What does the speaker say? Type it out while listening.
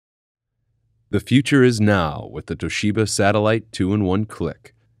The future is now with the Toshiba Satellite 2-in-1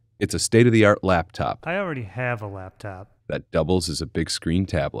 Click. It's a state-of-the-art laptop I already have a laptop. that doubles as a big screen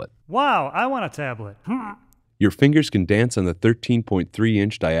tablet. Wow, I want a tablet. Your fingers can dance on the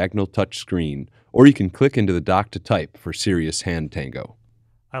 13.3-inch diagonal touch screen, or you can click into the dock to type for serious hand tango.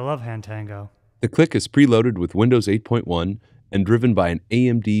 I love hand tango. The Click is preloaded with Windows 8.1 and driven by an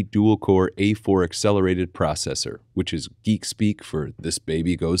AMD dual-core A4 accelerated processor, which is geek speak for this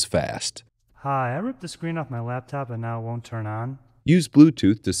baby goes fast. Hi, I ripped the screen off my laptop and now it won't turn on. Use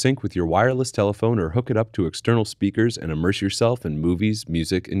Bluetooth to sync with your wireless telephone or hook it up to external speakers and immerse yourself in movies,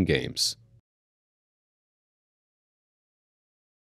 music, and games.